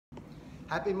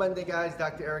Happy Monday, guys.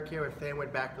 Dr. Eric here with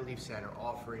Fanwood Back Relief Center,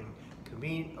 offering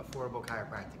convenient, affordable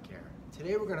chiropractic care.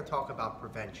 Today we're going to talk about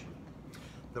prevention,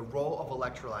 the role of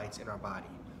electrolytes in our body.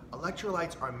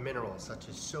 Electrolytes are minerals such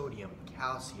as sodium,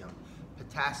 calcium,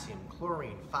 potassium,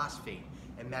 chlorine, phosphate,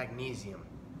 and magnesium,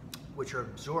 which are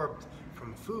absorbed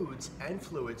from foods and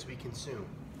fluids we consume.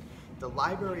 The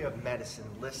Library of Medicine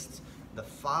lists the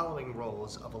following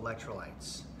roles of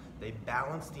electrolytes. They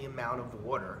balance the amount of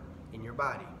water in your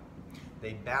body.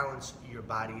 They balance your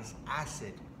body's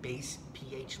acid-base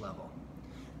pH level.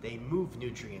 They move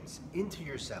nutrients into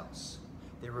your cells.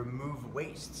 They remove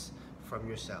wastes from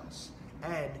your cells.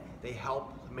 And they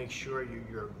help make sure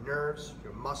your nerves,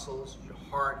 your muscles, your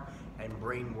heart, and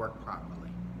brain work properly.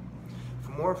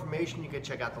 For more information, you can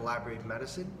check out the Library of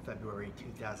Medicine, February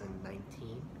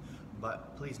 2019.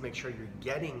 But please make sure you're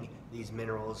getting these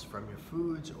minerals from your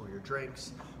foods or your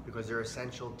drinks because they're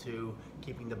essential to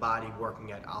keeping the body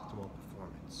working at optimal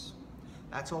performance.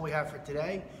 That's all we have for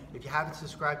today. If you haven't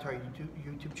subscribed to our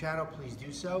YouTube channel, please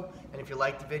do so. And if you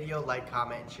liked the video, like,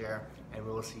 comment, and share, and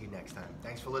we will see you next time.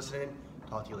 Thanks for listening.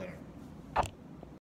 Talk to you later.